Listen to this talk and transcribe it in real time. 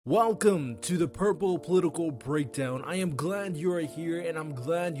Welcome to the Purple Political Breakdown. I am glad you are here and I'm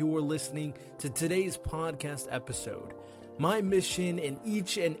glad you are listening to today's podcast episode. My mission in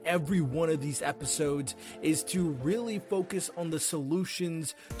each and every one of these episodes is to really focus on the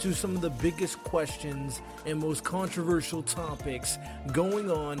solutions to some of the biggest questions and most controversial topics going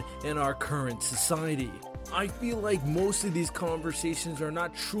on in our current society. I feel like most of these conversations are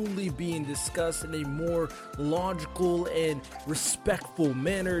not truly being discussed in a more logical and respectful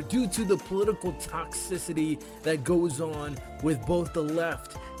manner due to the political toxicity that goes on with both the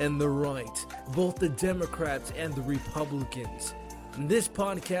left and the right, both the Democrats and the Republicans. In this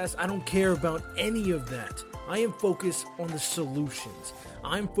podcast, I don't care about any of that. I am focused on the solutions.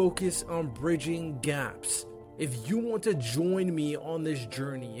 I'm focused on bridging gaps. If you want to join me on this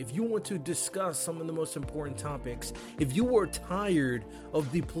journey, if you want to discuss some of the most important topics, if you are tired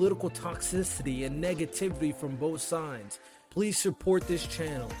of the political toxicity and negativity from both sides, please support this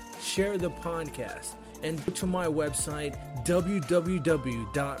channel, share the podcast, and go to my website,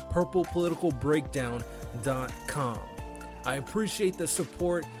 www.purplepoliticalbreakdown.com. I appreciate the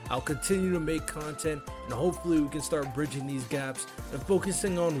support. I'll continue to make content, and hopefully we can start bridging these gaps and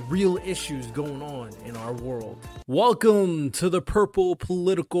focusing on real issues going on in our world. Welcome to the Purple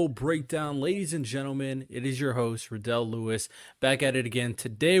Political Breakdown. Ladies and gentlemen, it is your host, Riddell Lewis, back at it again.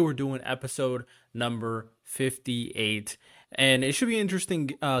 Today we're doing episode number 58. And it should be an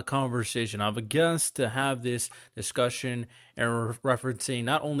interesting conversation. I have a guest to have this discussion and referencing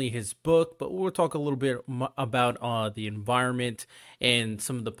not only his book, but we'll talk a little bit about the environment and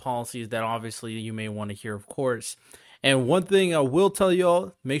some of the policies that obviously you may want to hear, of course. And one thing I will tell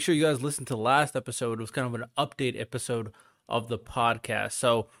y'all, make sure you guys listen to the last episode. It was kind of an update episode of the podcast.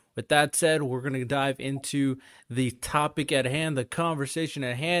 So with that said, we're going to dive into the topic at hand, the conversation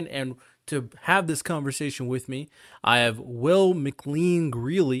at hand, and to have this conversation with me, I have Will McLean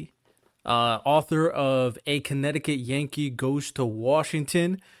Greely, author of A Connecticut Yankee Goes to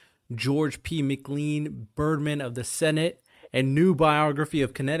Washington, George P. McLean, Birdman of the Senate, and new biography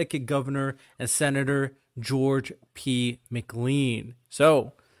of Connecticut Governor and Senator George P. McLean.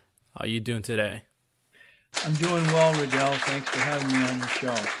 So, how are you doing today? I'm doing well, Riddell. Thanks for having me on the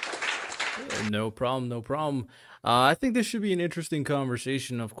show. No problem. I think this should be an interesting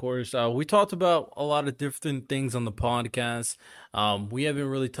conversation, of course. We talked about a lot of different things on the podcast. We haven't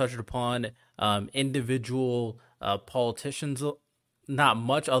really touched upon individual politicians, not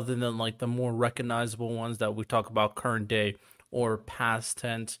much other than like the more recognizable ones that we talk about current day or past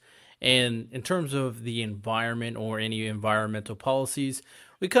tense. And in terms of the environment or any environmental policies,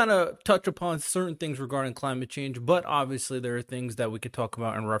 we kind of touch upon certain things regarding climate change, but obviously there are things that we could talk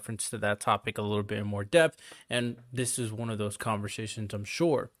about in reference to that topic a little bit in more depth, and this is one of those conversations, I'm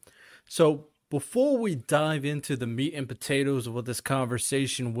sure. So before we dive into the meat and potatoes of what this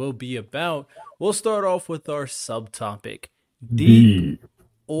conversation will be about, we'll start off with our subtopic, deep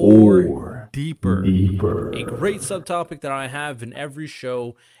or deeper. A great subtopic that I have in every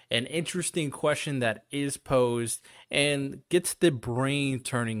show, an interesting question that is posed and gets the brain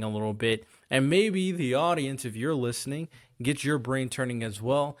turning a little bit. And maybe the audience, if you're listening, gets your brain turning as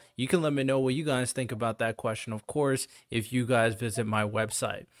well. You can let me know what you guys think about that question, of course, if you guys visit my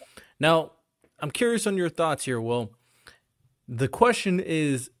website. Now, I'm curious on your thoughts here, Will. The question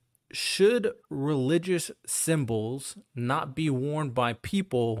is, should religious symbols not be worn by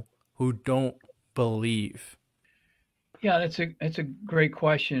people who don't believe? Yeah, that's a great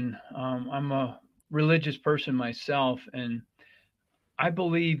question. I'm a religious person myself, and I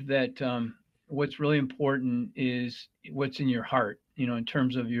believe that what's really important is what's in your heart. In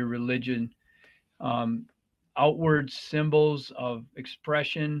terms of your religion, outward symbols of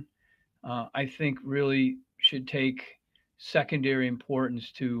expression, I think really should take secondary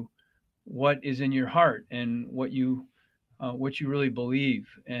importance to what is in your heart and what you really believe.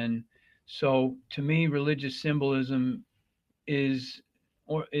 And so, to me, religious symbolism is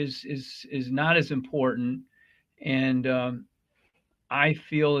not as important. And I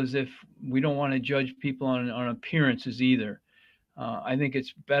feel as if we don't want to judge people on appearances either. I think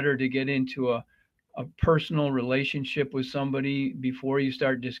it's better to get into a personal relationship with somebody before you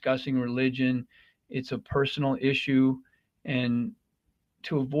start discussing religion. It's a personal issue, and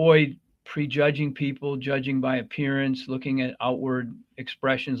to avoid prejudging people, judging by appearance, looking at outward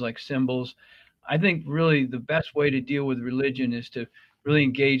expressions like symbols, I think really the best way to deal with religion is to really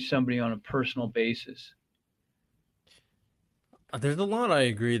engage somebody on a personal basis. There's a lot I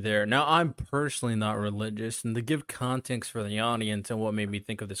agree there. Now, I'm personally not religious, and to give context for the audience and what made me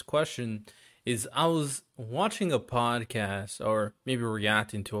think of this question is I was watching a podcast, or maybe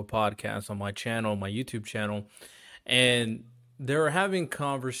reacting to a podcast on my channel, my YouTube channel, and they were having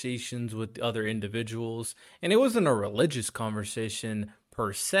conversations with other individuals, and it wasn't a religious conversation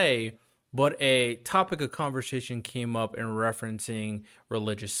per se, but a topic of conversation came up in referencing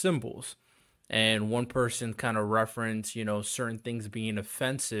religious symbols. And one person kind of referenced, certain things being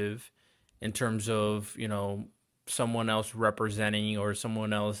offensive in terms of, someone else representing or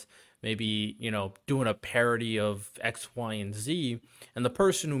someone else maybe, doing a parody of X, Y, and Z. And the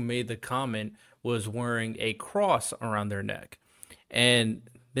person who made the comment was wearing a cross around their neck. And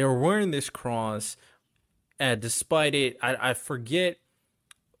they were wearing this cross, and despite it, I forget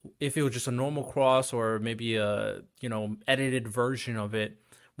if it was just a normal cross or maybe a edited version of it.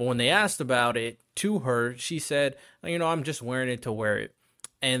 But when they asked about it to her, she said, I'm just wearing it to wear it.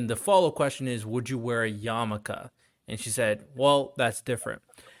 And the follow question is, would you wear a yarmulke? And she said, well, that's different.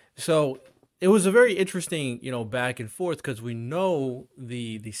 So it was a very interesting, back and forth, because we know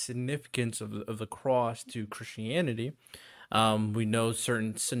the significance of the cross to Christianity. We know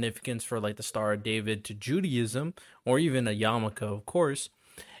certain significance for like the Star of David to Judaism, or even a yarmulke, of course.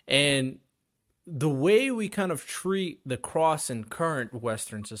 And the way we kind of treat the cross in current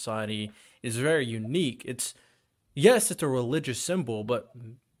Western society is very unique. Yes, it's a religious symbol, but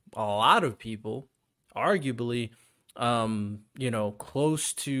a lot of people, arguably,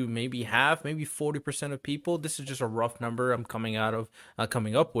 close to maybe half, maybe 40% of people. This is just a rough number I'm coming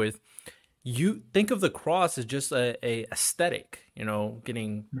up with. You think of the cross as just a aesthetic,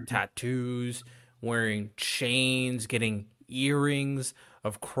 getting Mhm. tattoos, wearing chains, getting earrings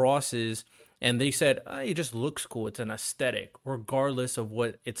of crosses. And they said, it just looks cool. It's an aesthetic, regardless of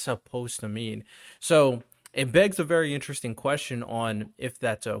what it's supposed to mean. So it begs a very interesting question on if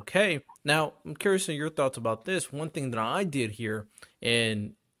that's okay. Now, I'm curious of your thoughts about this. One thing that I did here,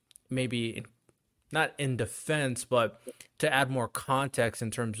 and maybe not in defense, but to add more context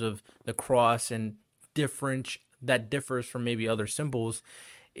in terms of the cross and different that differs from maybe other symbols,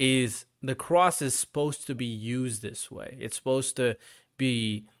 is the cross is supposed to be used this way. It's supposed to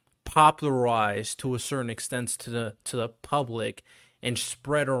be popularized to a certain extent to the public and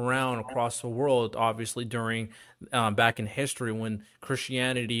spread around across the world. Obviously, during back in history when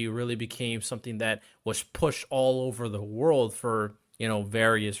Christianity really became something that was pushed all over the world for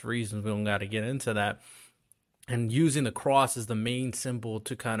various reasons. We don't got to get into that. And using the cross as the main symbol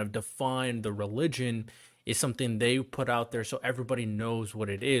to kind of define the religion is something they put out there so everybody knows what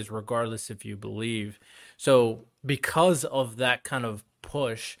it is, regardless if you believe. So, because of that kind of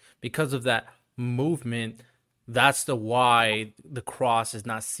push, because of that movement, that's the why the cross is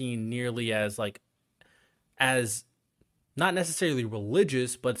not seen nearly as as not necessarily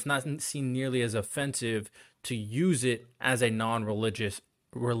religious, but it's not seen nearly as offensive to use it as a non-religious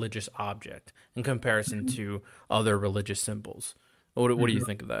object in comparison Mhm. to other religious symbols. What do you Mhm.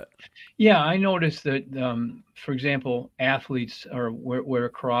 think of that? Yeah, I noticed that, for example, athletes are wear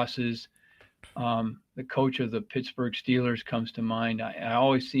crosses. The coach of the Pittsburgh Steelers comes to mind. I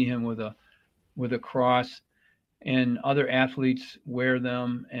always see him with a cross, and other athletes wear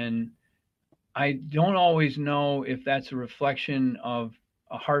them. And I don't always know if that's a reflection of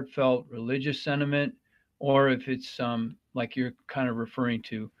a heartfelt religious sentiment, or if it's like you're kind of referring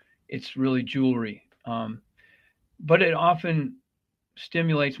to, it's really jewelry. But it often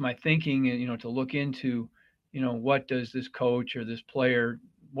stimulates my thinking, to look into, what does this coach or this player,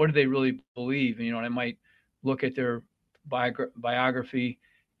 what do they really believe? And I might look at their biography,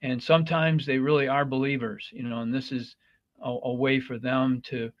 and sometimes they really are believers, and this is a way for them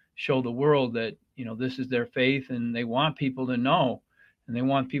to show the world that, this is their faith, and they want people to know, and they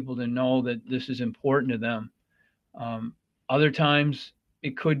want people to know that this is important to them. Um, Other times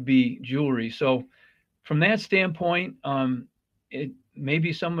it could be jewelry. So from that standpoint, it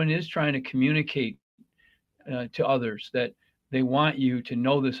maybe someone is trying to communicate to others that they want you to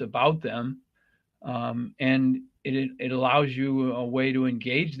know this about them, and it allows you a way to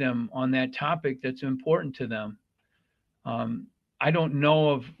engage them on that topic that's important to them. Um, I don't know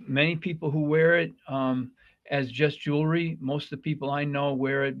of many people who wear it as just jewelry. Most of the people I know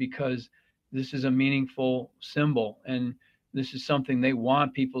wear it because this is a meaningful symbol, and this is something they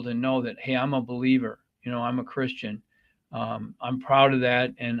want people to know that, hey, I'm a believer. I'm a Christian. I'm proud of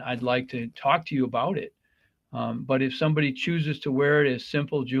that, and I'd like to talk to you about it. But if somebody chooses to wear it as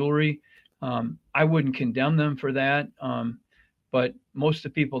simple jewelry, I wouldn't condemn them for that. But most of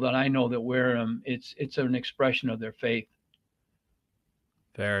the people that I know that wear them, it's an expression of their faith.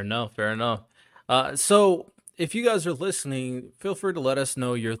 Fair enough. Fair enough. So, if you guys are listening, feel free to let us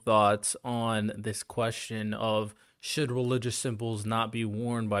know your thoughts on this question of Should religious symbols not be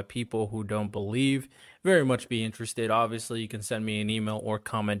worn by people who don't believe? Very much be interested. Obviously, you can send me an email or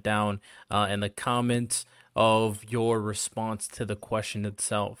comment down in the comments of your response to the question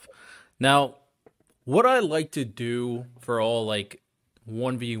itself. Now, what I like to do for all like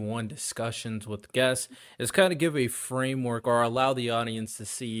 1v1 discussions with guests is kind of give a framework or allow the audience to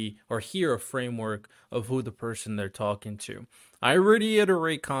see or hear a framework of who the person they're talking to. I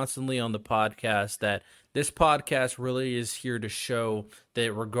reiterate constantly on the podcast that this podcast really is here to show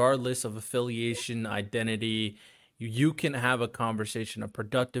that regardless of affiliation, identity, you can have a conversation, a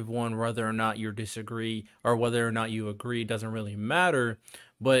productive one, whether or not you disagree or whether or not you agree doesn't really matter.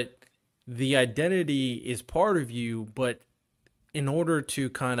 But the identity is part of you, but in order to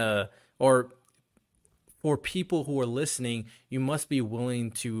kind of, or for people who are listening, you must be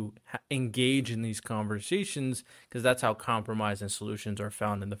willing to engage in these conversations because that's how compromise and solutions are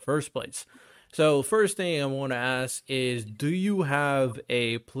found in the first place. So, first thing I want to ask is, do you have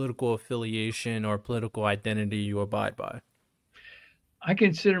a political affiliation or political identity you abide by? I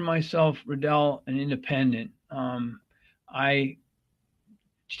consider myself, Riddell, an independent. I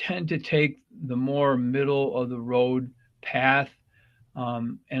tend to take the more middle of the road path,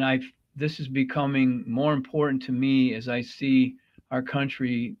 and I this is becoming more important to me as I see our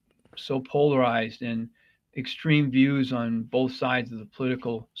country so polarized and extreme views on both sides of the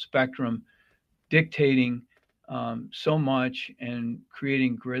political spectrum dictating so much and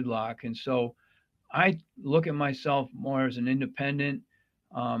creating gridlock. And so I look at myself more as an independent,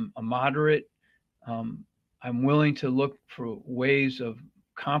 a moderate. Um, I'm willing to look for ways of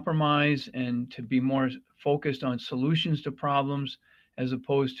compromise and to be more focused on solutions to problems as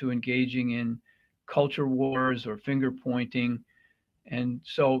opposed to engaging in culture wars or finger pointing. And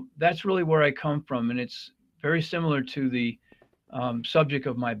so that's really where I come from. And it's very similar to the subject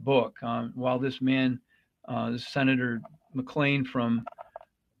of my book. While this man, this Senator McLean from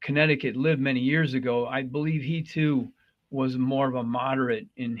Connecticut lived many years ago, I believe he too was more of a moderate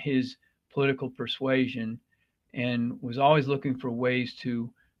in his political persuasion and was always looking for ways to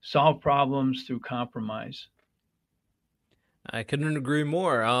solve problems through compromise. I couldn't agree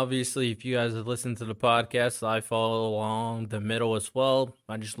more. Obviously, if you guys have listened to the podcast, I follow along the middle as well.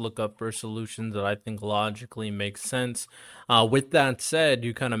 I just look up for solutions that I think logically make sense. With that said,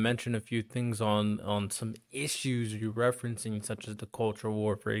 you kind of mentioned a few things on some issues you're referencing, such as the culture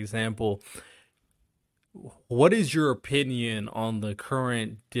war, for example. What is your opinion on the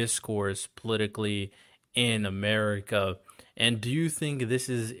current discourse politically in America? And do you think this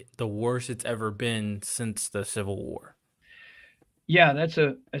is the worst it's ever been since the Civil War? Yeah, that's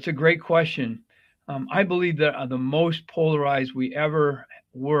a great question. I believe that the most polarized we ever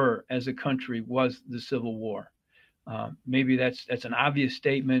were as a country was the Civil War. Maybe that's an obvious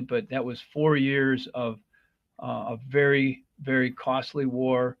statement, but that was 4 years of a very costly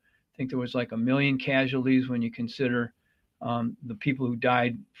war. I think there was like 1 million casualties when you consider the people who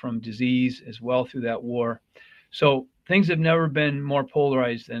died from disease as well through that war. So things have never been more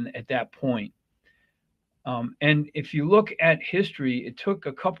polarized than at that point. And if you look at history, it took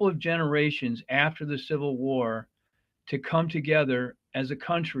a couple of generations after the Civil War to come together as a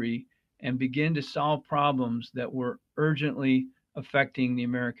country and begin to solve problems that were urgently affecting the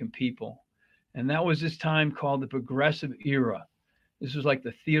American people. And that was this time called the Progressive Era. This was like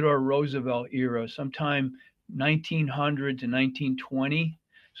the Theodore Roosevelt era, sometime 1900 to 1920.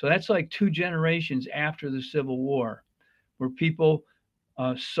 So that's like two generations after the Civil War, where people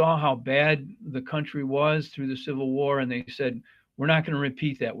saw how bad the country was through the Civil War, and they said, "We're not going to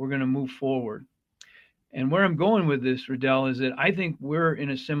repeat that. We're going to move forward." And where I'm going with this, Riddell, is that I think we're in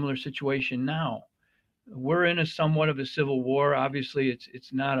a similar situation now. We're in a somewhat of a civil war. Obviously,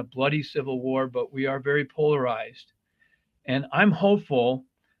 it's not a bloody civil war, but we are very polarized. And I'm hopeful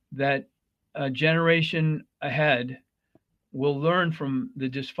that a generation ahead will learn from the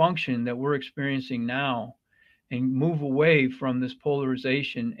dysfunction that we're experiencing now and move away from this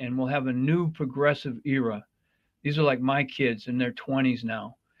polarization, and we'll have a new progressive era. These are like my kids in their 20s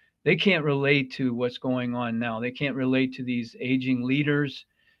now. They can't relate to what's going on now. They can't relate to these aging leaders.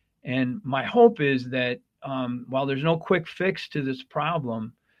 And my hope is that while there's no quick fix to this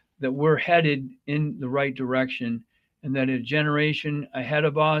problem, that we're headed in the right direction and that a generation ahead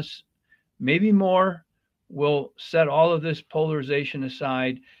of us, maybe more, will set all of this polarization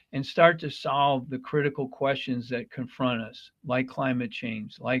aside and start to solve the critical questions that confront us, like climate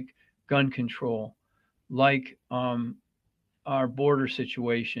change, like gun control, like our border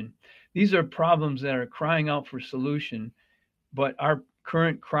situation. These are problems that are crying out for solution, but our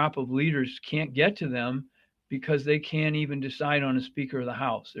current crop of leaders can't get to them because they can't even decide on a Speaker of the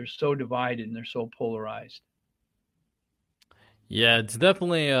House. They're so divided and they're so polarized. Yeah, it's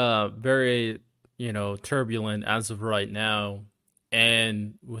definitely very, turbulent as of right now.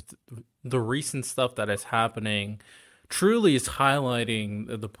 And with the recent stuff that is happening, truly is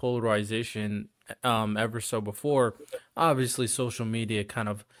highlighting the polarization ever so before. Obviously, social media kind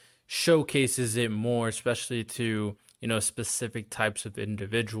of showcases it more, especially to, specific types of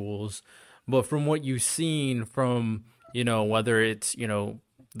individuals. But from what you've seen from, whether it's,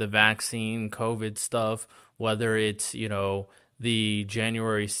 the vaccine, COVID stuff, whether it's, the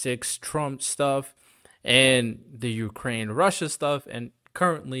January 6th Trump stuff and the Ukraine Russia stuff and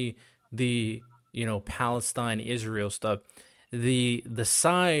currently the Palestine Israel stuff, the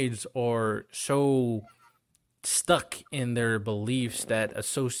sides are so stuck in their beliefs that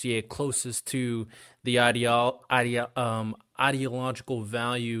associate closest to the ideological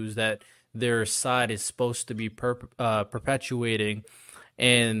values that their side is supposed to be perpetuating.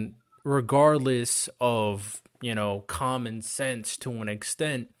 And regardless of, common sense to an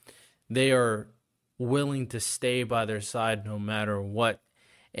extent, they are willing to stay by their side no matter what.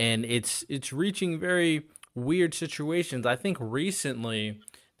 And it's reaching very weird situations. I think recently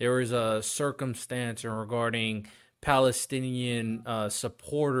there was a circumstance regarding Palestinian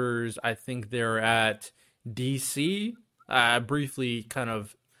supporters. I think they're at DC. I briefly kind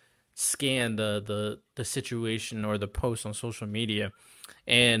of scanned the situation or the post on social media,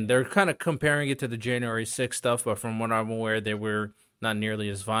 and they're kind of comparing it to the January 6th stuff. But from what I'm aware, they were not nearly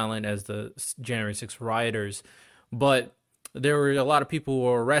as violent as the January 6th rioters. But there were a lot of people who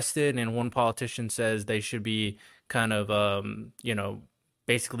were arrested, and one politician says they should be kind of,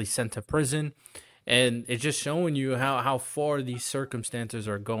 basically sent to prison. And it's just showing you how far these circumstances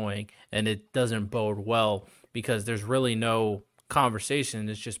are going, and it doesn't bode well because there's really no conversation.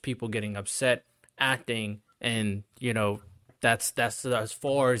 It's just people getting upset, acting, and that's as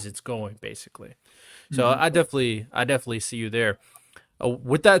far as it's going, basically. So Hmm. I definitely see you there.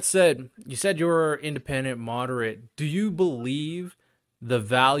 With that said, you said you were independent, moderate. Do you believe the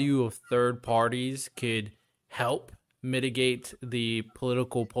value of third parties could help mitigate the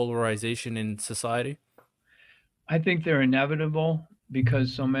political polarization in society? I think they're inevitable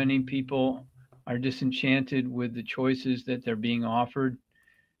because so many people are disenchanted with the choices that they're being offered.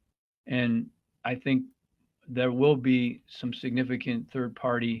 And I think there will be some significant third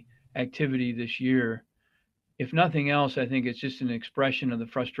party activity this year. If nothing else, I think it's just an expression of the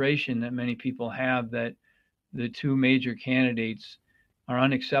frustration that many people have that the two major candidates are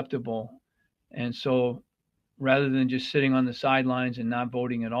unacceptable. And so rather than just sitting on the sidelines and not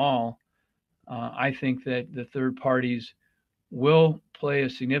voting at all, I think that the third parties will play a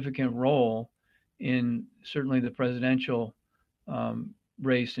significant role in certainly the presidential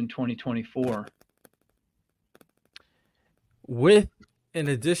race in 2024. With in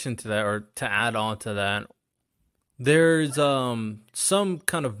addition to that, or to add on to that, there's some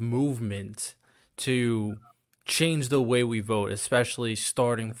kind of movement to change the way we vote, especially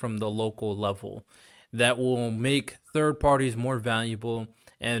starting from the local level, that will make third parties more valuable,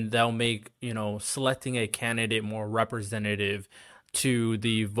 and that'll make, selecting a candidate more representative to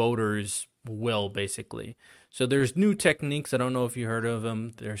the voters' will, basically. So there's new techniques. I don't know if you heard of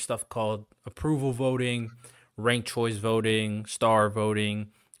them. There's stuff called approval voting, ranked choice voting, star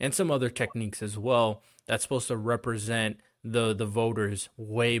voting, and some other techniques as well that's supposed to represent the voters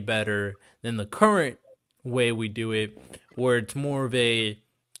way better than the current way we do it, where it's more of a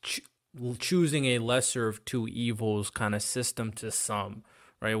ch- choosing a lesser of two evils kind of system to some,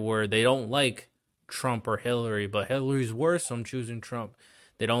 right? Where they don't like Trump or Hillary, but Hillary's worse, so I'm choosing Trump.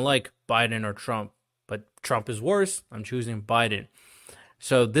 They don't like Biden or Trump, but Trump is worse, I'm choosing Biden.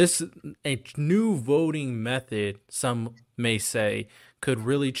 So this a new voting method, some may say, could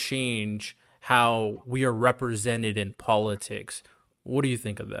really change how we are represented in politics. What do you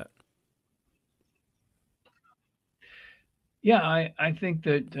think of that? Yeah, I think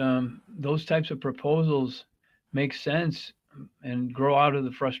that those types of proposals make sense and grow out of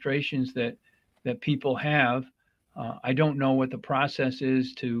the frustrations that people have. I don't know what the process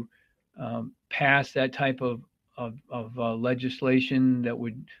is to pass that type of legislation that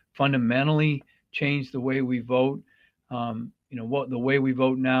would fundamentally change the way we vote. What the way we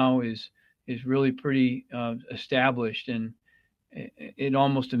vote now is really pretty established, and it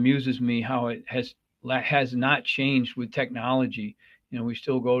almost amuses me how it has not changed with technology. We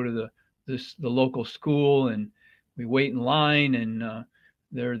still go to the local school and we wait in line, and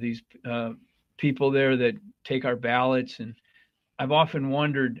there are these people there that take our ballots. And I've often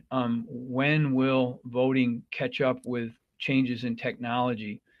wondered, when will voting catch up with changes in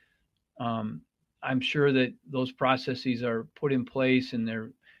technology? Um, I'm sure that those processes are put in place and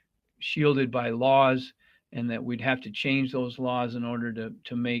they're shielded by laws and that we'd have to change those laws in order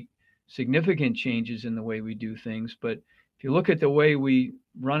to make significant changes in the way we do things. But if you look at the way we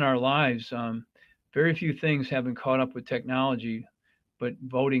run our lives, very few things haven't caught up with technology, but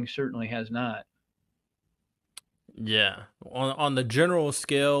voting certainly has not. Yeah, on the general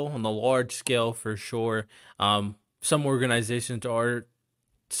scale, on the large scale for sure. Some organizations are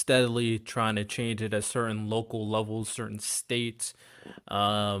steadily trying to change it at certain local levels, certain states.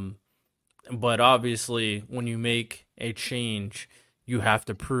 Um, but obviously, when you make a change, you have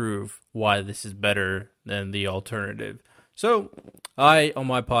to prove why this is better than the alternative. So, I, on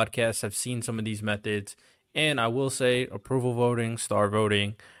my podcast, have seen some of these methods, and I will say approval voting, star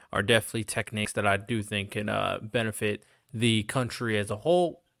voting are definitely techniques that I do think can benefit the country as a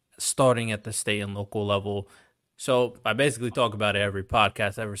whole, starting at the state and local level. So, I basically talk about it every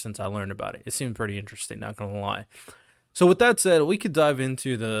podcast ever since I learned about it. It seemed pretty interesting, not gonna lie. So with that said, we could dive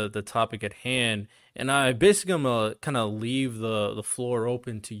into the topic at hand, and I basically am gonna kind of leave the floor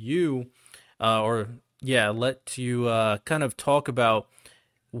open to you, or yeah, let you kind of talk about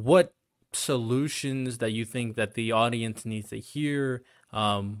what solutions that you think that the audience needs to hear,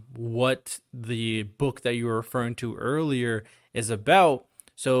 what the book that you were referring to earlier is about,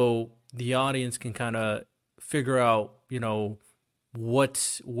 so the audience can kind of figure out,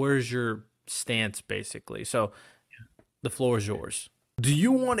 where's your stance basically. So the floor is yours. Do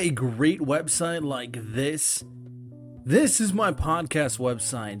you want a great website like this? This is my podcast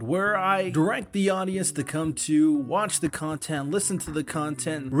website where I direct the audience to come to watch the content, listen to the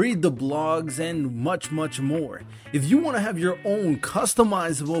content, read the blogs, and much, much more. If you want to have your own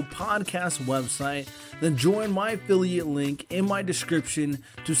customizable podcast website, then join my affiliate link in my description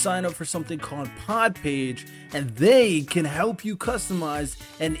to sign up for something called Podpage, and they can help you customize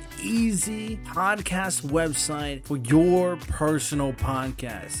an easy podcast website for your personal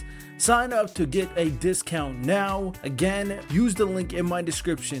podcast. Sign up to get a discount now. Again, use the link in my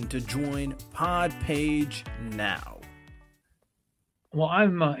description to join Podpage now. Well,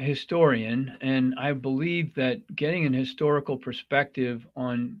 I'm a historian, and I believe that getting an historical perspective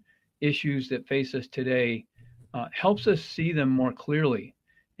on issues that face us today helps us see them more clearly,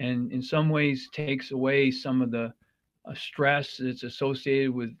 and in some ways takes away some of the stress that's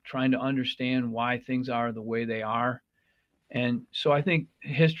associated with trying to understand why things are the way they are. And so I think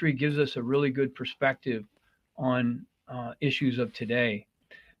history gives us a really good perspective on issues of today.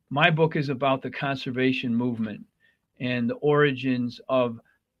 My book is about the conservation movement and the origins of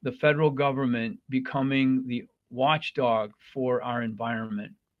the federal government becoming the watchdog for our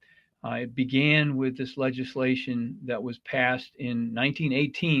environment. It began with this legislation that was passed in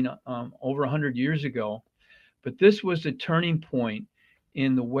 1918, over 100 years ago. But this was the turning point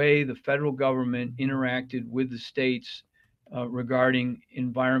in the way the federal government interacted with the states regarding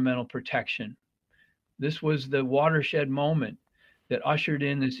environmental protection. This was the watershed moment that ushered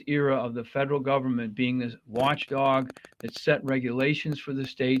in this era of the federal government being this watchdog that set regulations for the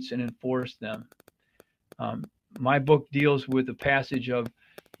states and enforced them. Um, my book deals with the passage of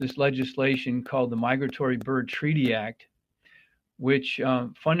this legislation called the Migratory Bird Treaty Act, which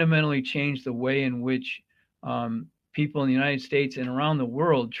fundamentally changed the way in which people in the United States and around the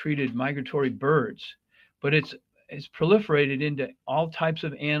world treated migratory birds. But it's proliferated into all types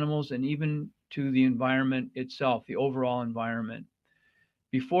of animals and even to the environment itself, the overall environment.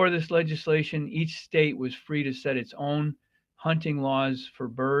 Before this legislation, each state was free to set its own hunting laws for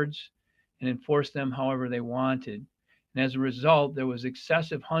birds and enforce them however they wanted. And as a result, there was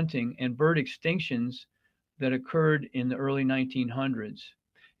excessive hunting and bird extinctions that occurred in the early 1900s.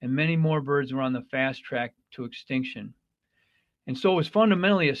 And many more birds were on the fast track to extinction. And so it was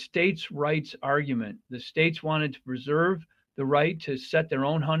fundamentally a states' rights argument. The states wanted to preserve the right to set their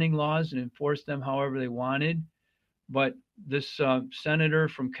own hunting laws and enforce them however they wanted. But this senator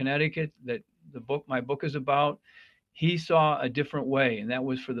from Connecticut that my book is about, he saw a different way, and that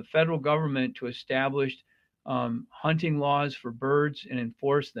was for the federal government to establish hunting laws for birds and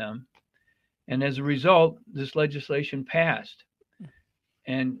enforce them. And as a result, this legislation passed.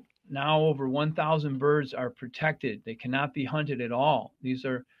 And now over 1,000 birds are protected. They cannot be hunted at all. These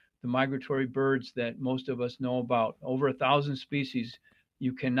are the migratory birds that most of us know about. Over 1,000 species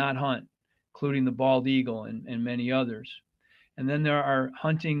you cannot hunt, including the bald eagle and many others. And then there are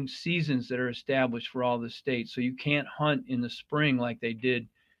hunting seasons that are established for all the states. So you can't hunt in the spring like they did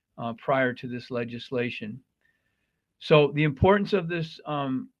prior to this legislation. So the importance of this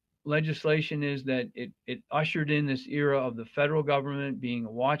legislation is that it ushered in this era of the federal government being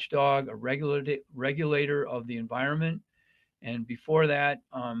a watchdog, a regulator of the environment. And before that,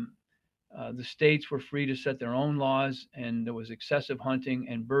 the states were free to set their own laws, and there was excessive hunting,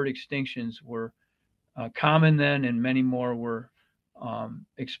 and bird extinctions were common then, and many more were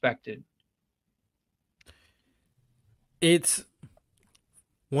expected. It's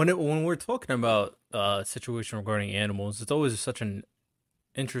when we're talking about a situation regarding animals, it's always such an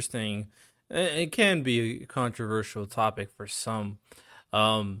interesting. It can be a controversial topic for some.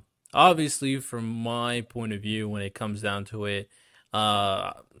 Um, Obviously, from my point of view, when it comes down to it,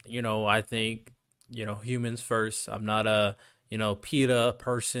 uh, I think humans first. I'm not a PETA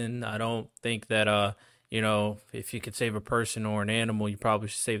person. I don't think that if you could save a person or an animal, you probably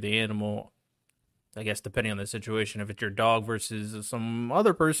should save the animal. I guess depending on the situation, if it's your dog versus some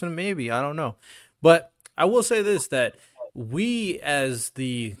other person, maybe I don't know. But I will say this that we, as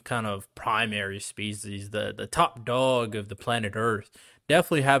the kind of primary species, the top dog of the planet Earth,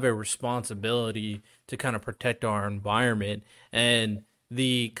 definitely have a responsibility to kind of protect our environment and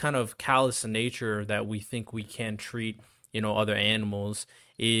the kind of callous nature that we think we can treat other animals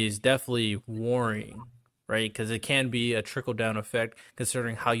is definitely worrying, right? Because it can be a trickle down effect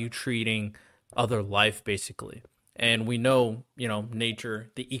considering how you treating other life basically. And we know,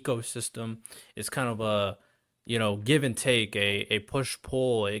 nature, the ecosystem is kind of a, give and take, a push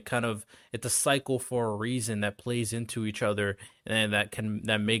pull, it's a cycle for a reason that plays into each other and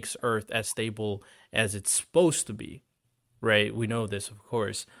that makes Earth as stable as it's supposed to be, right? We know this, of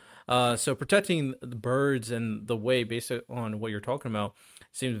course. So protecting the birds and the way, based on what you're talking about,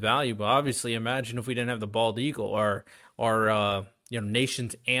 seems valuable. Obviously, imagine if we didn't have the bald eagle, or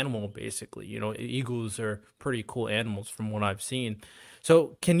nation's animal, basically. Eagles are pretty cool animals from what I've seen.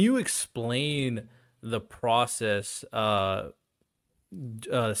 So, can you explain the process Senator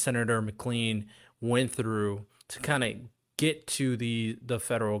McLean went through to kind of get to the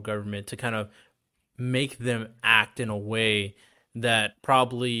federal government to kind of make them act in a way that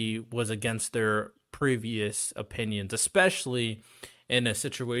probably was against their previous opinions, especially in a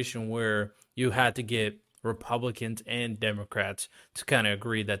situation where you had to get Republicans and Democrats to kind of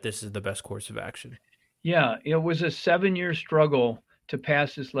agree that this is the best course of action? Yeah, it was a 7 year struggle to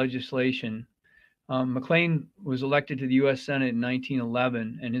pass this legislation. McLean was elected to the U.S. Senate in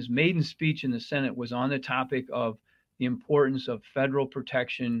 1911, and his maiden speech in the Senate was on the topic of the importance of federal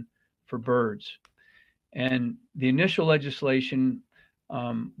protection for birds. And the initial legislation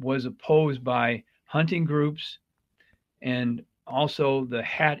was opposed by hunting groups and also the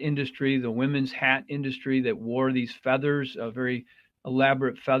hat industry, the women's hat industry that wore these feathers, very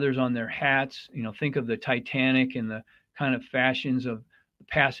elaborate feathers on their hats. Think of the Titanic and the kind of fashions of the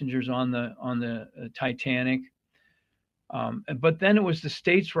passengers on the Titanic. But then it was the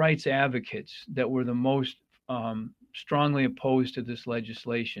states' rights advocates that were the most strongly opposed to this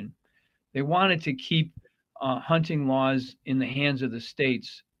legislation. They wanted to keep hunting laws in the hands of the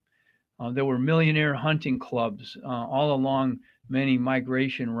states. There were millionaire hunting clubs all along many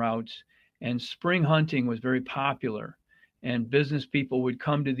migration routes, and spring hunting was very popular. And business people would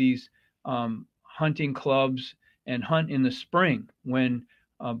come to these hunting clubs and hunt in the spring when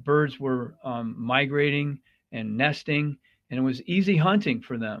birds were migrating and nesting, and it was easy hunting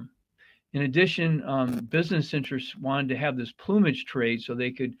for them. In addition, business interests wanted to have this plumage trade so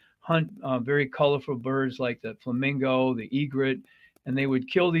they could hunt very colorful birds like the flamingo, the egret, and they would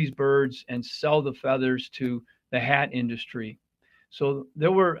kill these birds and sell the feathers to the hat industry. So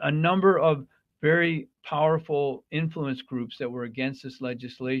there were a number of very powerful influence groups that were against this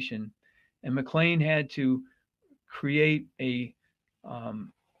legislation, and McLean had to create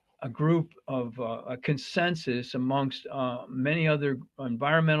um, a group of a consensus amongst many other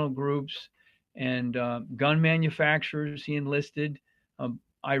environmental groups and gun manufacturers. He enlisted,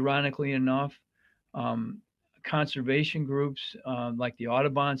 ironically enough, um, conservation groups like the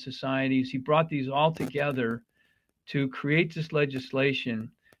Audubon societies. He brought these all together to create this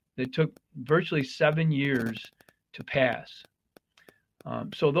legislation that took virtually 7 years to pass.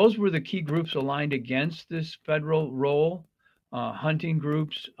 So those were the key groups aligned against this federal role: hunting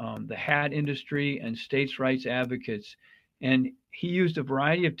groups, the hat industry, and states' rights advocates. And he used a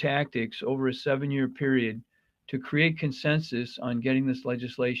variety of tactics over a 7 year period to create consensus on getting this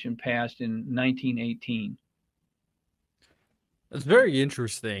legislation passed in 1918. It's very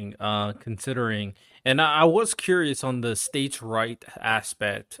interesting, considering, and I was curious on the states' right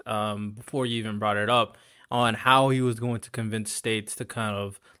aspect, before you even brought it up, on how he was going to convince states to kind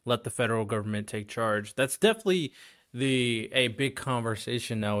of let the federal government take charge. That's definitely the a big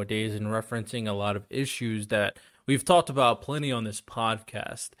conversation nowadays in referencing a lot of issues that we've talked about plenty on this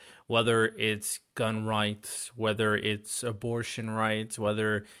podcast, whether it's gun rights, whether it's abortion rights,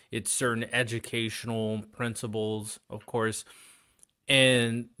 whether it's certain educational principles, of course.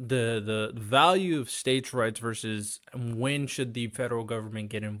 and the value of states' rights versus when should the federal government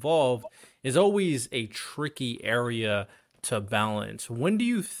get involved is always a tricky area to balance. When do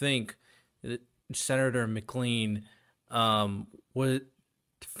you think that Senator McLean was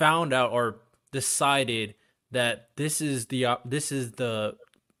found out or decided that this is the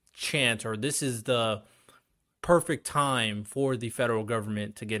chance, or this is the perfect time for the federal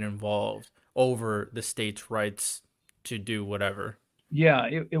government to get involved over the states' rights to do whatever? Yeah,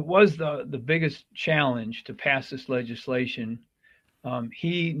 it was the biggest challenge to pass this legislation.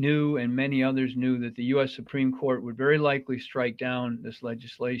 He knew, and many others knew, that the U.S. Supreme Court would very likely strike down this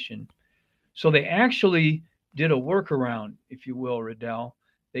legislation. So they actually did a workaround, if you will, Riddell.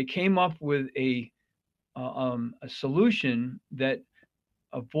 They came up with a solution that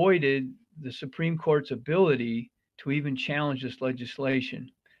avoided the Supreme Court's ability to even challenge this legislation.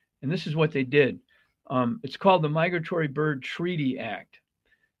 And this is what they did. It's called the Migratory Bird Treaty Act.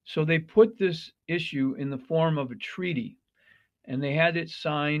 So they put this issue in the form of a treaty, and they had it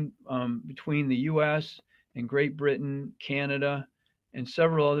signed between the U.S. and Great Britain, Canada, and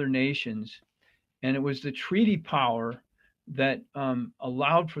several other nations. And it was the treaty power that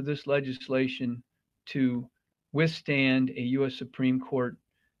allowed for this legislation to withstand a U.S. Supreme Court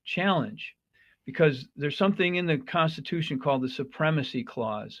challenge, because there's something in the Constitution called the Supremacy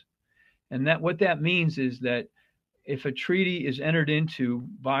Clause, and that what that means is that if a treaty is entered into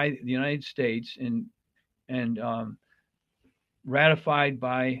by the United States and ratified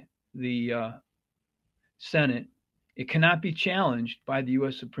by the Senate, it cannot be challenged by the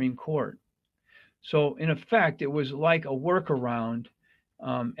U.S. Supreme Court. So, in effect, it was like a workaround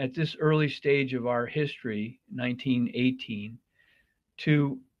at this early stage of our history, 1918,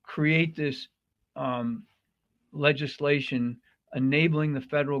 to create this legislation enabling the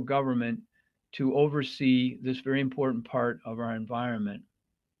federal government to oversee this very important part of our environment.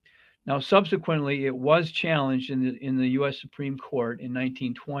 Now, subsequently, it was challenged in the U.S. Supreme Court in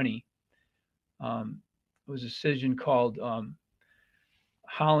 1920. It was a decision called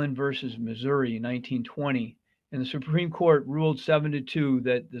Holland versus Missouri in 1920. And the Supreme Court ruled 7-2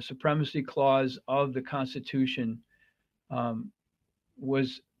 that the supremacy clause of the Constitution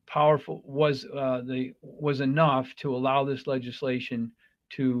was powerful, was enough to allow this legislation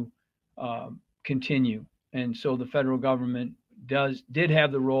to continue. And so the federal government did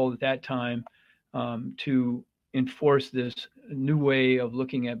have the role at that time to enforce this new way of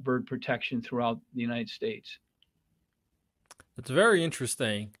looking at bird protection throughout the United States. It's very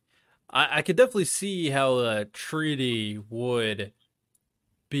interesting. I could definitely see how a treaty would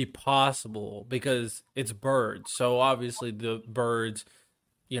be possible because it's birds. So obviously the birds,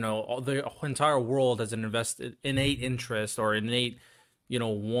 the entire world has an invested innate interest or innate,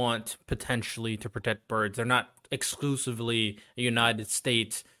 want potentially to protect birds. They're not exclusively a United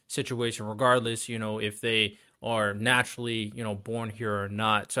States situation, regardless, if they are naturally, born here or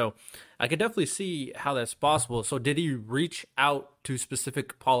not. So I could definitely see how that's possible. So did he reach out to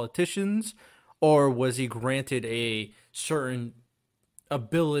specific politicians, or was he granted a certain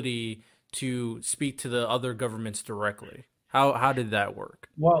ability to speak to the other governments directly? How did that work?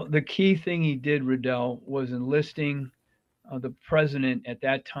 Well, the key thing he did, Riddell, was enlisting the president at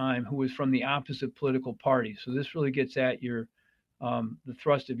that time, who was from the opposite political party. So this really gets at the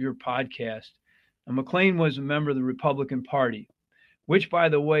thrust of your podcast. Now, McLean was a member of the Republican Party, which, by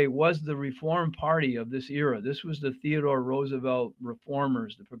the way, was the Reform Party of this era. This was the Theodore Roosevelt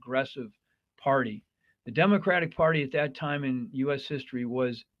reformers, the Progressive Party. The Democratic Party at that time in U.S. history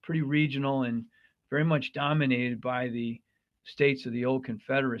was pretty regional and very much dominated by the states of the old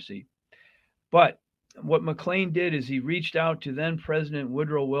Confederacy. But what McLean did is he reached out to then President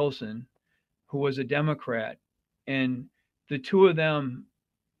Woodrow Wilson, who was a Democrat, and the two of them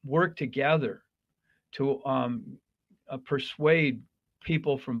worked together to persuade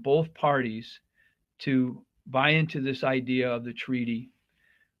people from both parties to buy into this idea of the treaty.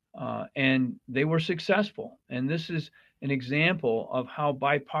 And they were successful. And this is an example of how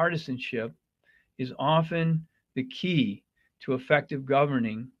bipartisanship is often the key to effective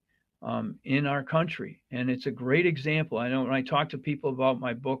governing in our country. And it's a great example. I know when I talk to people about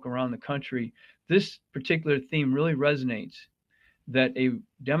my book around the country, this particular theme really resonates, that a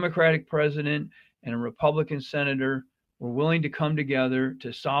Democratic president and a Republican senator were willing to come together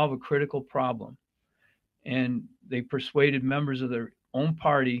to solve a critical problem. And they persuaded members of their own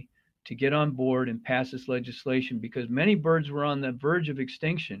party to get on board and pass this legislation, because many birds were on the verge of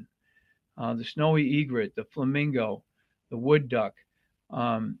extinction. The snowy egret, the flamingo, the wood duck,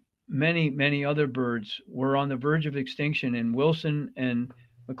 many other birds were on the verge of extinction. And Wilson and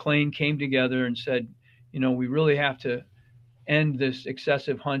McLean came together and said, we really have to end this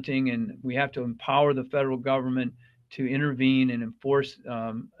excessive hunting, and we have to empower the federal government to intervene and enforce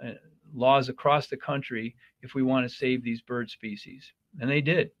laws across the country if we want to save these bird species. And they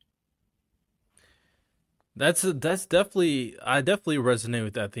did. That's definitely, I definitely resonate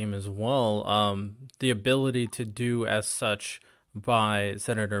with that theme as well. The ability to do as such by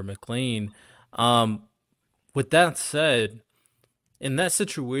Senator McLean. Um, with that said, in that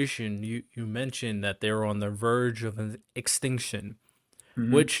situation, you mentioned that they were on the verge of an extinction,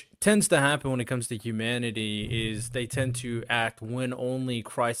 Mm-hmm. which tends to happen when it comes to humanity. Is they tend to act when only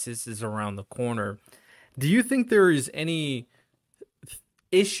crisis is around the corner. Do you think there is any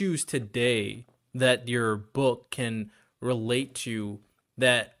issues today that your book can relate to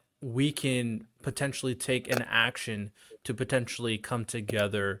that we can potentially take an action to potentially come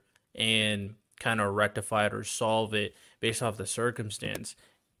together and kind of rectify it or solve it based off the circumstance?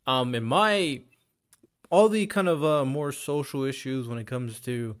 In my all the kind of more social issues when it comes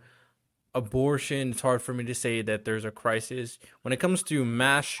to abortion, it's hard for me to say that there's a crisis. When it comes to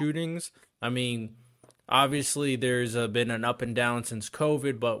mass shootings, I mean, obviously there's been an up and down since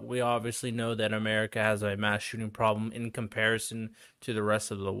COVID, but we obviously know that America has a mass shooting problem in comparison to the rest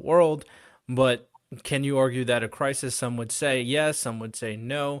of the world. But can you argue that a crisis? Some would say yes, some would say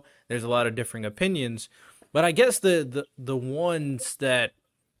no. There's a lot of differing opinions. But I guess the ones that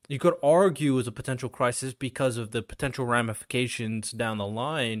you could argue is a potential crisis because of the potential ramifications down the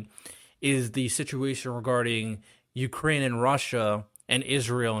line is the situation regarding Ukraine and Russia and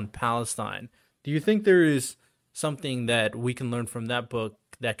Israel and Palestine. Do you think there is something that we can learn from that book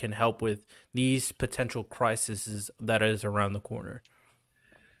that can help with these potential crises that is around the corner?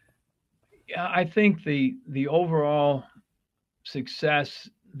 Yeah, I think the overall success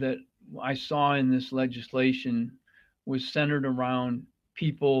that I saw in this legislation was centered around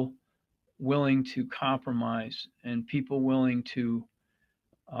people willing to compromise and people willing to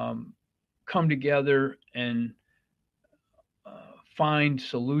um, come together and find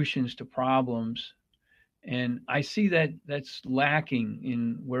solutions to problems. And I see that that's lacking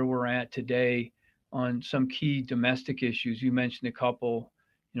in where we're at today on some key domestic issues. You mentioned a couple,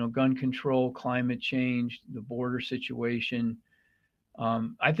 gun control, climate change, the border situation.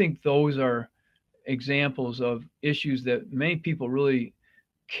 I think those are examples of issues that many people really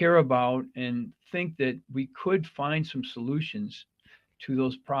care about and think that we could find some solutions to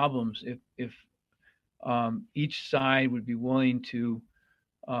those problems if each side would be willing to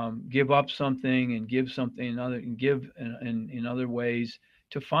give up something and give something another and give in other ways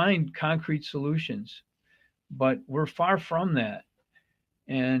to find concrete solutions. But we're far from that,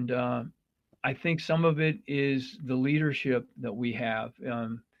 and I think some of it is the leadership that we have,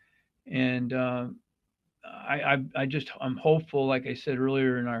 and I'm hopeful, like I said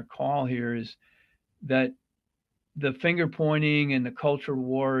earlier in our call here, is that the finger pointing and the culture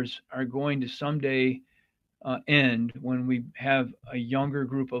wars are going to someday end when we have a younger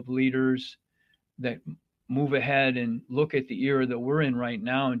group of leaders that move ahead and look at the era that we're in right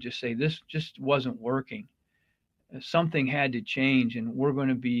now and just say this just wasn't working. Something had to change, and we're going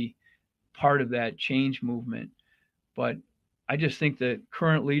to be part of that change movement. But I just think the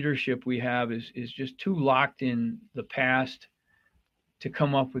current leadership we have is just too locked in the past to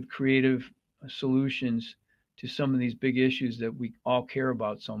come up with creative solutions to some of these big issues that we all care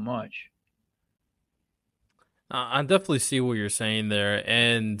about so much. I definitely see what you're saying there,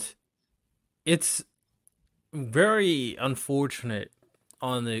 and it's very unfortunate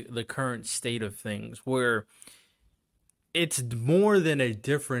on the current state of things where it's more than a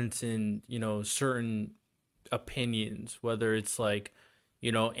difference in certain opinions, whether it's like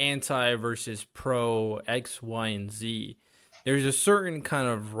anti versus pro X, Y, and Z. There's a certain kind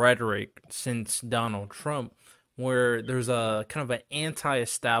of rhetoric since Donald Trump where there's a kind of an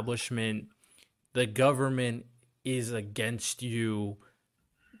anti-establishment, the government is against you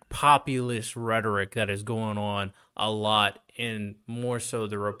populist rhetoric that is going on a lot in more so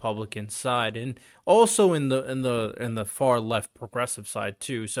the Republican side and also in the far left progressive side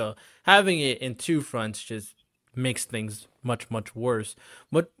too. So having it in two fronts just makes things much worse.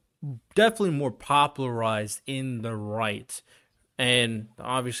 But definitely more popularized in the right. And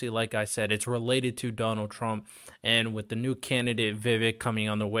obviously, like I said, it's related to Donald Trump. And with the new candidate Vivek coming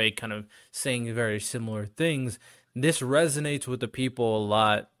on the way, kind of saying very similar things, this resonates with the people a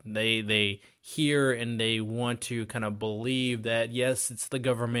lot. They hear and they want to kind of believe that yes, it's the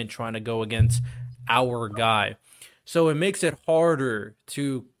government trying to go against our guy. So it makes it harder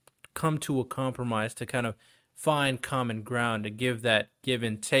to come to a compromise to kind of find common ground to give that give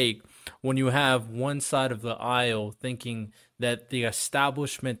and take when you have one side of the aisle thinking that the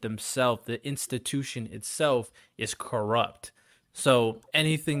establishment themselves, the institution itself, is corrupt. So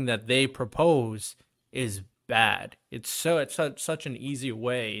anything that they propose is bad. It's such an easy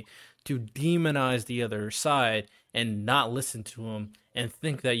way to demonize the other side and not listen to them and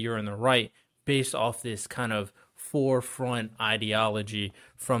think that you're in the right based off this kind of forefront ideology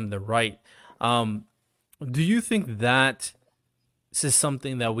from the right. Um, do you think that this is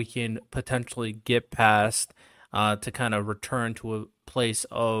something that we can potentially get past to kind of return to a place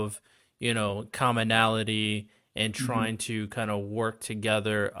of, commonality and Hmm. trying to kind of work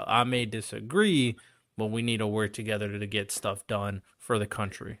together? I may disagree, but we need to work together to get stuff done for the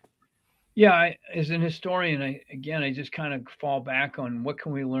country. Yeah, as an historian, I just kind of fall back on what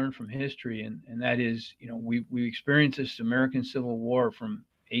can we learn from history, and that is, we experienced this American Civil War from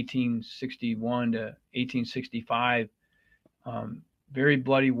 1861 to 1865, very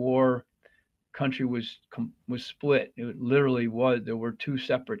bloody war. Country was split. It literally was. There were two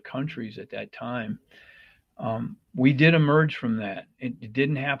separate countries at that time. We did emerge from that. It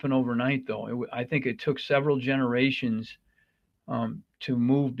didn't happen overnight, though. I think it took several generations to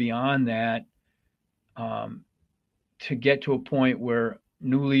move beyond that, um, to get to a point where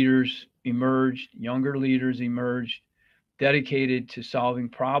new leaders emerged, younger leaders emerged, dedicated to solving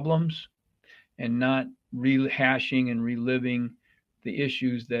problems and not rehashing and reliving the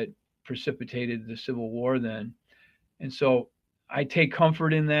issues that precipitated the Civil War then. And so I take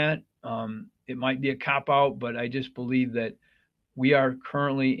comfort in that. It might be a cop out, but I just believe that we are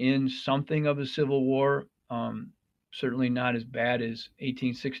currently in something of a civil war. Certainly not as bad as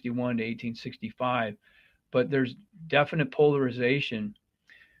 1861 to 1865, but there's definite polarization.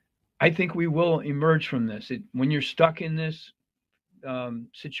 I think we will emerge from this. When you're stuck in this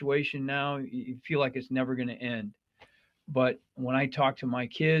situation now, you feel like it's never going to end. But when I talk to my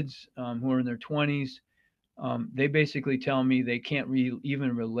kids who are in their 20s, they basically tell me they can't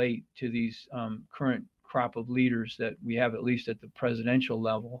even relate to these current crop of leaders that we have, at least at the presidential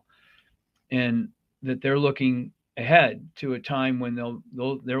level, and that they're looking ahead to a time when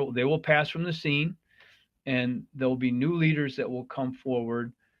they will pass from the scene, and there'll be new leaders that will come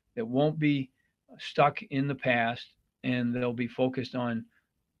forward that won't be stuck in the past, and they'll be focused on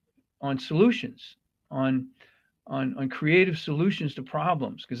solutions, on on creative solutions to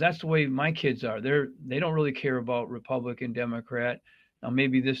problems, because that's the way my kids are. They don't really care about Republican, Democrat. Now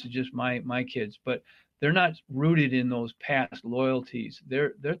maybe this is just my kids, but they're not rooted in those past loyalties.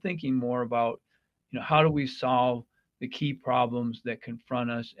 They're thinking more about, how do we solve the key problems that confront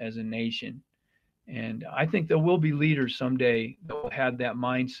us as a nation. And I think there will be leaders someday that will have that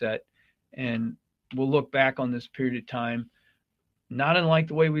mindset, and we'll look back on this period of time not unlike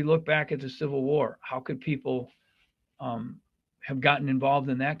the way we look back at the Civil War. How could people um, have gotten involved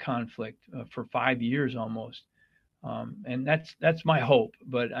in that conflict for 5 years almost? And that's my hope.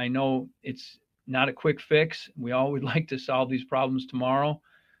 But I know it's not a quick fix. We all would like to solve these problems tomorrow,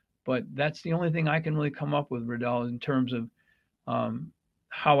 but that's the only thing I can really come up with, Riddell, in terms of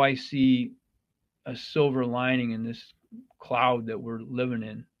how I see a silver lining in this cloud that we're living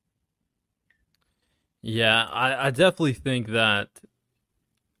in. Yeah, I definitely think that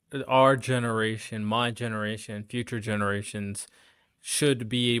our generation, my generation, future generations should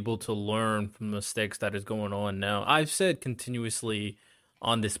be able to learn from the mistakes that is going on now. I've said continuously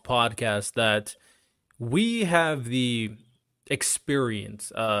on this podcast that we have the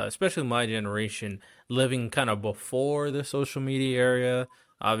experience, especially my generation, living kind of before the social media era.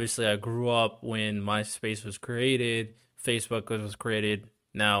 Obviously, I grew up when MySpace was created, Facebook was created,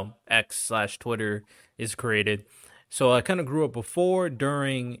 now X/Twitter is created. So I kind of grew up before,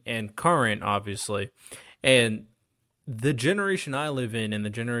 during, and current, obviously. And the generation I live in and the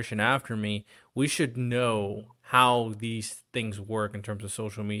generation after me, we should know how these things work in terms of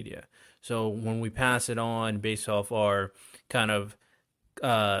social media. So when we pass it on based off our kind of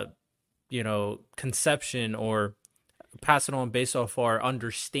uh conception, or pass it on based off our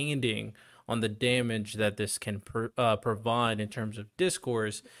understanding on the damage that this can provide in terms of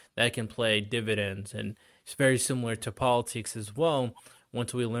discourse, that can play dividends. And it's very similar to politics as well.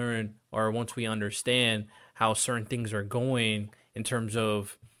 Once we learn, or once we understand how certain things are going in terms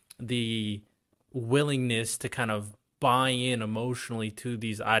of the willingness to kind of buy in emotionally to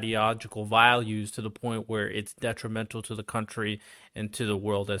these ideological values to the point where it's detrimental to the country and to the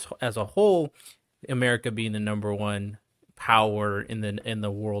world as a whole, America being the number one power in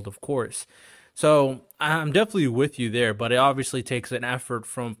the world, of course. So I'm definitely with you there, but it obviously takes an effort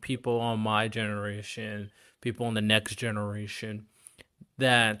from people on my generation, people in the next generation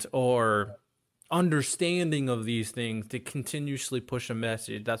that are understanding of these things to continuously push a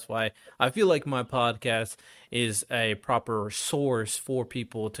message. That's why I feel like my podcast is a proper source for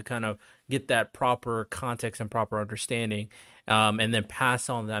people to kind of get that proper context and proper understanding, and then pass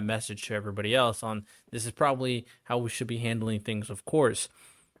on that message to everybody else on this is probably how we should be handling things, of course.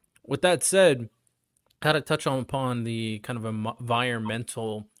 With that said, kind of touch on upon the kind of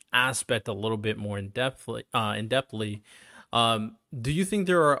environmental aspect a little bit more in depthly. Do you think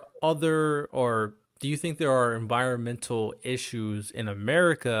there are other, or do you think there are environmental issues in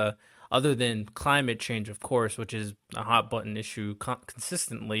America other than climate change, of course, which is a hot button issue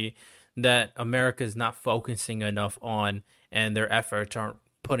consistently, that America is not focusing enough on, and their efforts aren't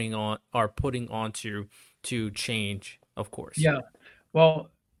putting onto to change, of course? Yeah.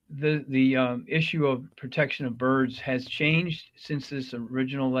 Well, the issue of protection of birds has changed since this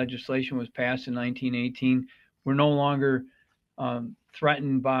original legislation was passed in 1918. We're no longer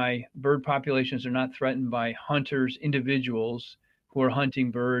threatened by bird populations are not threatened by hunters, individuals who are hunting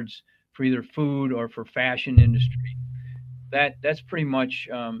birds for either food or for fashion industry. That's pretty much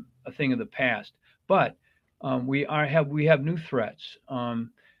a thing of the past. But we have new threats,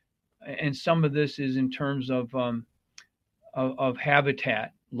 and some of this is in terms of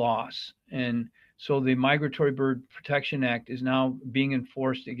habitat loss. And so the Migratory Bird Protection Act is now being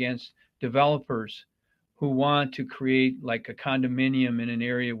enforced against developers who want to create like a condominium in an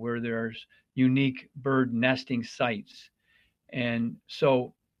area where there's unique bird nesting sites. And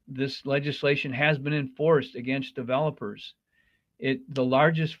so this legislation has been enforced against developers. The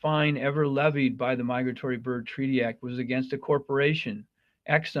largest fine ever levied by the Migratory Bird Treaty Act was against a corporation,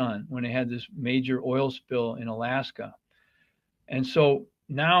 Exxon, when it had this major oil spill in Alaska. And so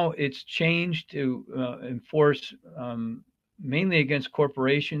now it's changed to enforce mainly against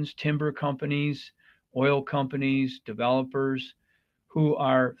corporations, timber companies, oil companies, developers who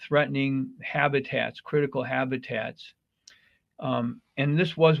are threatening habitats, critical habitats. And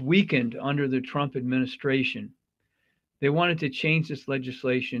this was weakened under the Trump administration. They wanted to change this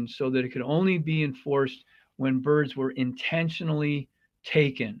legislation so that it could only be enforced when birds were intentionally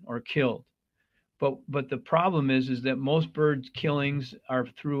taken or killed. But the problem is that most bird killings are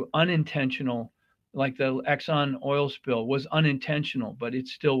through unintentional, like the Exxon oil spill was unintentional, but it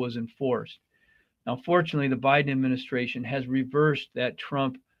still was enforced. Now, fortunately, the Biden administration has reversed that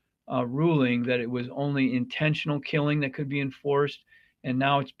Trump ruling that it was only intentional killing that could be enforced, and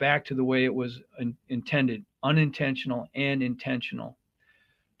now it's back to the way it was intended, unintentional and intentional.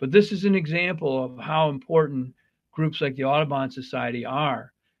 But this is an example of how important groups like the Audubon Society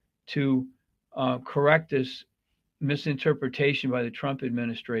are to correct this misinterpretation by the Trump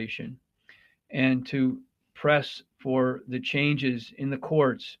administration and to press for the changes in the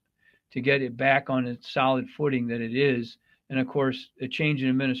courts to get it back on its solid footing that it is. And of course, a change in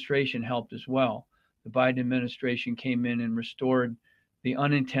administration helped as well. The Biden administration came in and restored the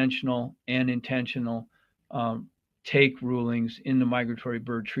unintentional and intentional take rulings in the Migratory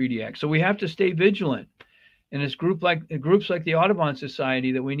Bird Treaty Act. So we have to stay vigilant. And it's groups like the Audubon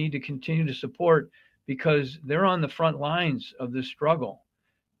Society that we need to continue to support because they're on the front lines of this struggle.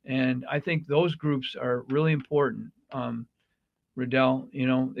 And I think those groups are really important. Riddell,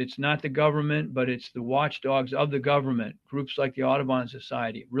 it's not the government, but it's the watchdogs of the government, groups like the Audubon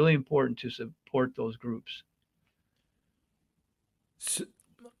Society. Really important to support those groups. So,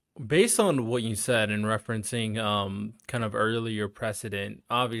 based on what you said and referencing kind of earlier precedent,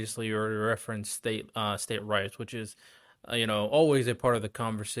 obviously you already referenced state rights, which is always a part of the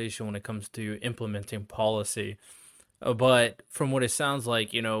conversation when it comes to implementing policy. But from what it sounds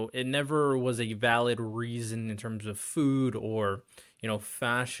like, it never was a valid reason in terms of food or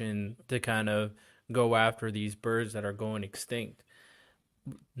fashion to kind of go after these birds that are going extinct.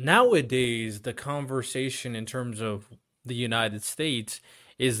 Nowadays, the conversation in terms of the United States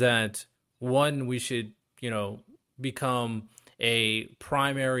is that one, we should, become a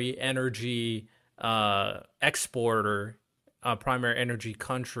primary energy exporter, a primary energy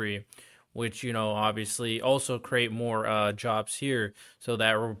country, which, obviously also create more jobs here. So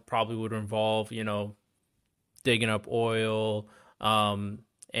that probably would involve, digging up oil,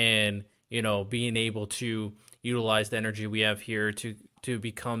 and being able to utilize the energy we have here to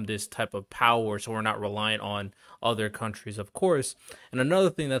become this type of power, so we're not reliant on other countries, of course. And another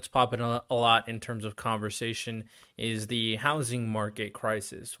thing that's popping a lot in terms of conversation is the housing market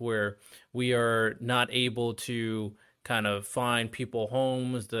crisis, where we are not able to kind of find people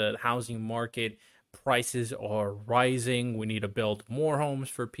homes. The housing market prices are rising. We need to build more homes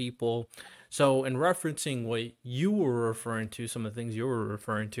for people. So, in referencing what you were referring to, some of the things you were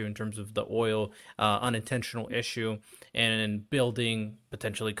referring to in terms of the oil unintentional issue and building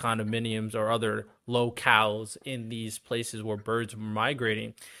potentially condominiums or other locales in these places where birds were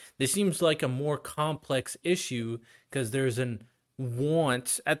migrating, this seems like a more complex issue because there's an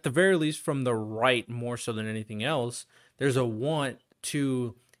want, at the very least from the right more so than anything else, there's a want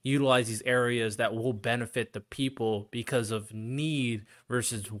to utilize these areas that will benefit the people because of need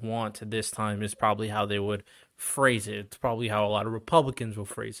versus want this time is probably how they would phrase it. It's probably how a lot of Republicans will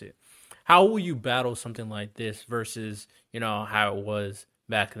phrase it. How will you battle something like this versus, how it was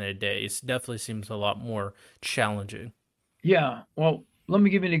back in the day? It definitely seems a lot more challenging. Yeah, well, let me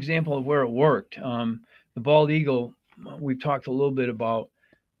give you an example of where it worked. The bald eagle, we've talked a little bit about,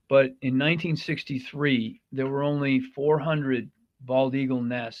 but in 1963, there were only 400 bald eagle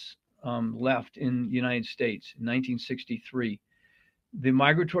nests left in the United States in 1963. The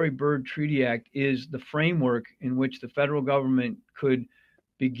Migratory Bird Treaty Act is the framework in which the federal government could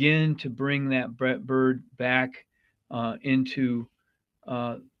begin to bring that bird back into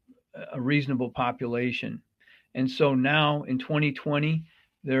uh, a reasonable population. And so now in 2020,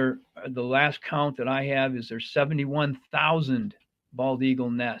 the last count that I have is there's 71,000 bald eagle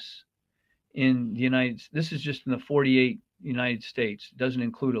nests in the United States. This is just in the 48 United States. It doesn't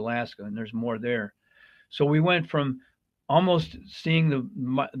include Alaska, and there's more there. So we went from almost seeing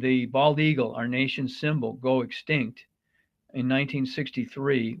the bald eagle, our nation's symbol, go extinct in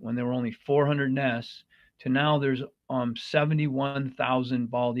 1963 when there were only 400 nests to now there's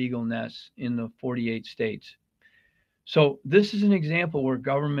 71,000 bald eagle nests in the 48 states. So this is an example where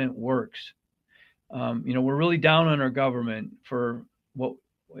government works. We're really down on our government for what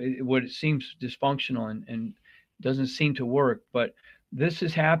it seems dysfunctional and doesn't seem to work. But this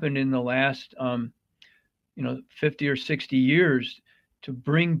has happened in the last 50 or 60 years to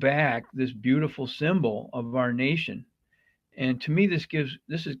bring back this beautiful symbol of our nation. And to me,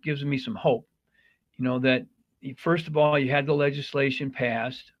 gives me some hope. That first of all, you had the legislation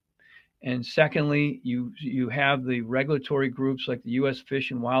passed, and secondly, you have the regulatory groups like the U.S. Fish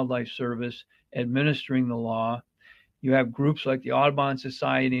and Wildlife Service administering the law. You have groups like the Audubon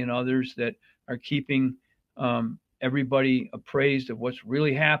Society and others that are keeping everybody appraised of what's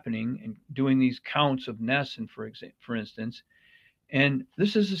really happening and doing these counts of nests, and for instance. And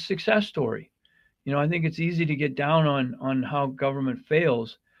this is a success story. I think it's easy to get down on how government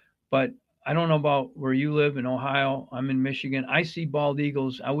fails, but I don't know about where you live in Ohio. I'm in Michigan. I see bald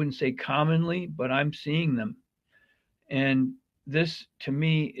eagles. I wouldn't say commonly, but I'm seeing them, and this to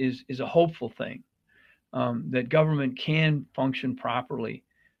me is a hopeful thing, that government can function properly.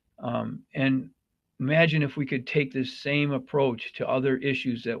 And imagine if we could take this same approach to other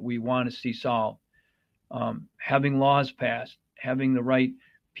issues that we want to see solved. Having laws passed, having the right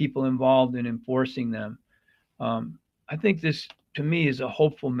people involved in enforcing them. I think this, to me, is a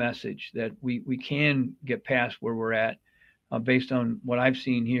hopeful message that we can get past where we're at based on what I've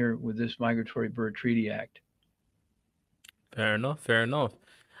seen here with this Migratory Bird Treaty Act. Fair enough. Fair enough.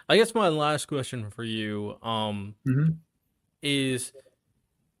 I guess my last question for you Mm-hmm. is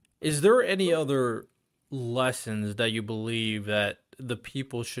is there any other lessons that you believe that the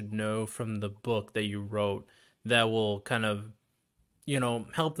people should know from the book that you wrote that will kind of,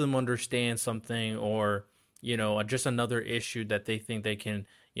 help them understand something or, just another issue that they think they can,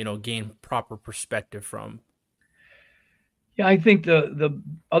 gain proper perspective from? Yeah, I think the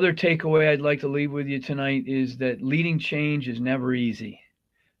other takeaway I'd like to leave with you tonight is that leading change is never easy.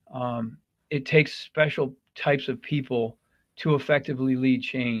 It takes special types of people to effectively lead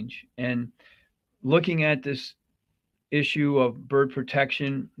change. And looking at this issue of bird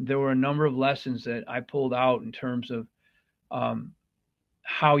protection, there were a number of lessons that I pulled out in terms of um,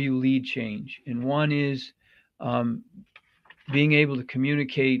 how you lead change. And one is um, being able to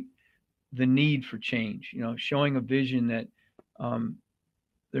communicate the need for change, showing a vision that um,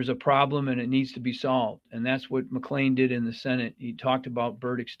 there's a problem and it needs to be solved. And that's what McLean did in the Senate. He talked about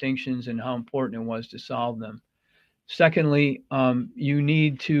bird extinctions and how important it was to solve them. Secondly, you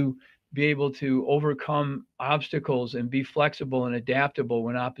need to be able to overcome obstacles and be flexible and adaptable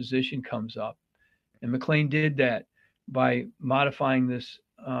when opposition comes up. And McLean did that by modifying this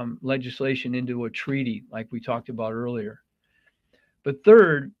legislation into a treaty, like we talked about earlier. But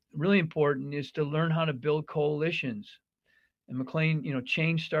third, really important, is to learn how to build coalitions. And McLean,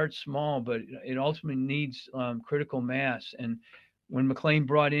 change starts small, but it ultimately needs critical mass. And when McLean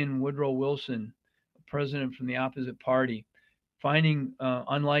brought in Woodrow Wilson, a president from the opposite party, finding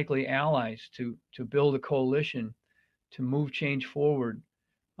unlikely allies to build a coalition to move change forward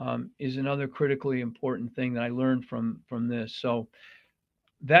is another critically important thing that I learned from this. So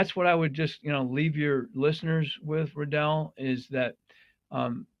that's what I would just leave your listeners with, Riddell, is that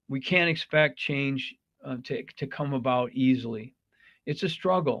we can't expect change to come about easily. It's a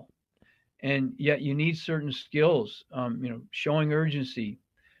struggle, and yet you need certain skills. Showing urgency,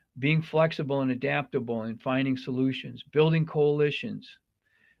 being flexible and adaptable, and finding solutions, building coalitions.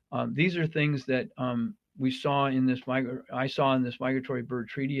 These are things that we saw in this I saw in this Migratory Bird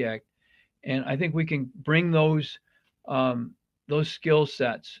Treaty Act, and I think we can bring those skill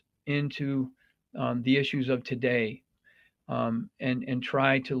sets into the issues of today, and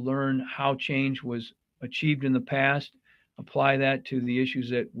try to learn how change was achieved in the past, apply that to the issues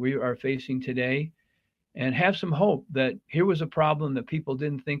that we are facing today, and have some hope that here was a problem that people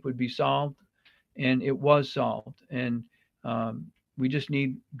didn't think would be solved, and it was solved. And we just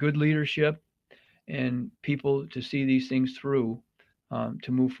need good leadership and people to see these things through,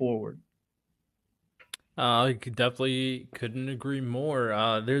 to move forward. I definitely couldn't agree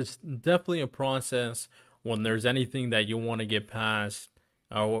more. There's definitely a process when there's anything that you want to get past,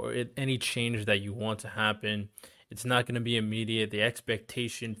 or any change that you want to happen. It's not going to be immediate. The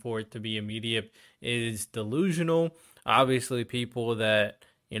expectation for it to be immediate is delusional. Obviously, people that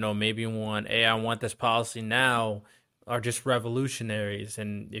maybe want, hey, I want this policy now, are just revolutionaries.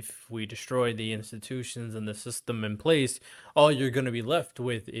 And if we destroy the institutions and the system in place, all you're going to be left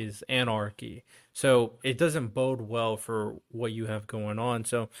with is anarchy. So it doesn't bode well for what you have going on.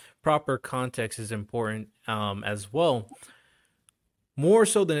 So proper context is important, as well. More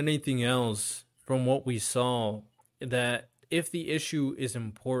so than anything else, from what we saw, that if the issue is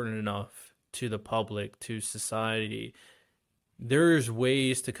important enough to the public, to society, there's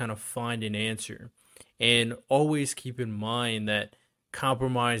ways to kind of find an answer. And always keep in mind that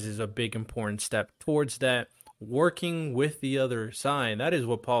compromise is a big important step towards that. Working with the other side, that is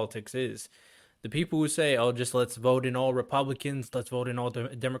what politics is. The people who say, oh, just let's vote in all Republicans, let's vote in all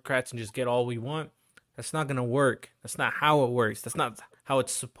Democrats and just get all we want, that's not going to work. That's not how it works. That's not how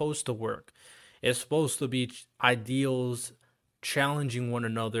it's supposed to work. It's supposed to be ideals challenging one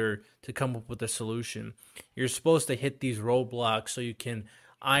another to come up with a solution. You're supposed to hit these roadblocks so you can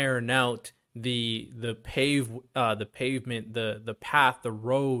iron out the pavement, the path, the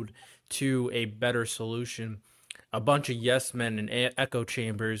road to a better solution. A bunch of yes men and echo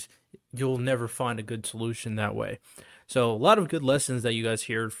chambers, you'll never find a good solution that way. So a lot of good lessons that you guys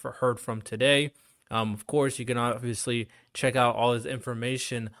heard from today. Of course, you can obviously check out all his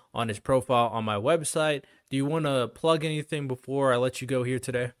information on his profile on my website. Do you want to plug anything before I let you go here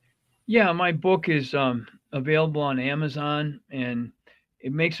today? Yeah, my book is available on Amazon, and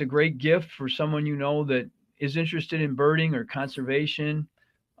it makes a great gift for someone that is interested in birding or conservation,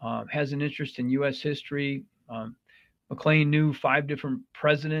 has an interest in U.S. history. McLean knew 5 different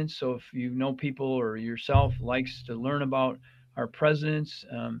presidents, so if you know people or yourself likes to learn about our presidents,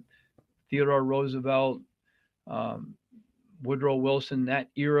 Theodore Roosevelt, Woodrow Wilson, that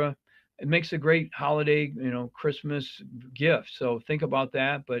era, it makes a great holiday, Christmas gift. So think about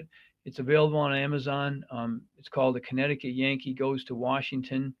that. But it's available on Amazon. It's called The Connecticut Yankee Goes to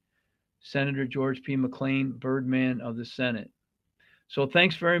Washington, Senator George P. McLean, Birdman of the Senate. So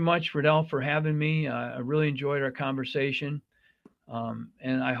thanks very much, Riddell, for having me. I really enjoyed our conversation.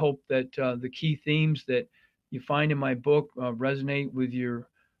 And I hope that the key themes that you find in my book resonate with your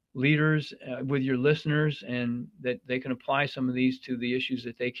leaders, with your listeners, and that they can apply some of these to the issues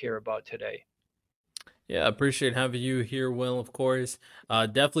that they care about today. Yeah, I appreciate having you here, Will, of course.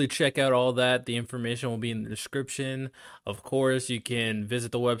 Definitely check out all that. The information will be in the description. Of course, you can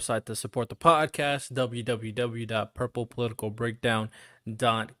visit the website to support the podcast,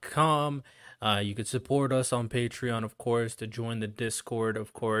 www.purplepoliticalbreakdown.com. You can support us on Patreon, of course, to join the Discord,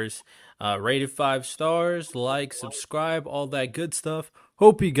 of course. Rate it 5 stars, like, subscribe, all that good stuff.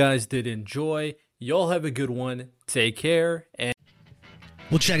 Hope you guys did enjoy. Y'all have a good one. Take care. And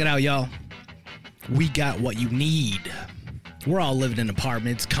well, check it out, y'all. We got what you need. We're all living in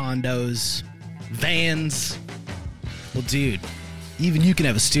apartments, condos, vans. Well, dude, even you can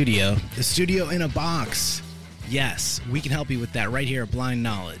have a studio in a box. Yes, we can help you with that right here at Blind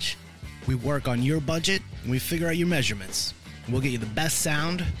Knowledge. We work on your budget, and we figure out your measurements. We'll get you the best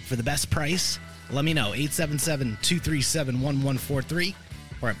sound for the best price. Let me know, 877-237-1143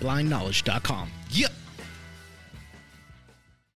 or at blindknowledge.com. Yep.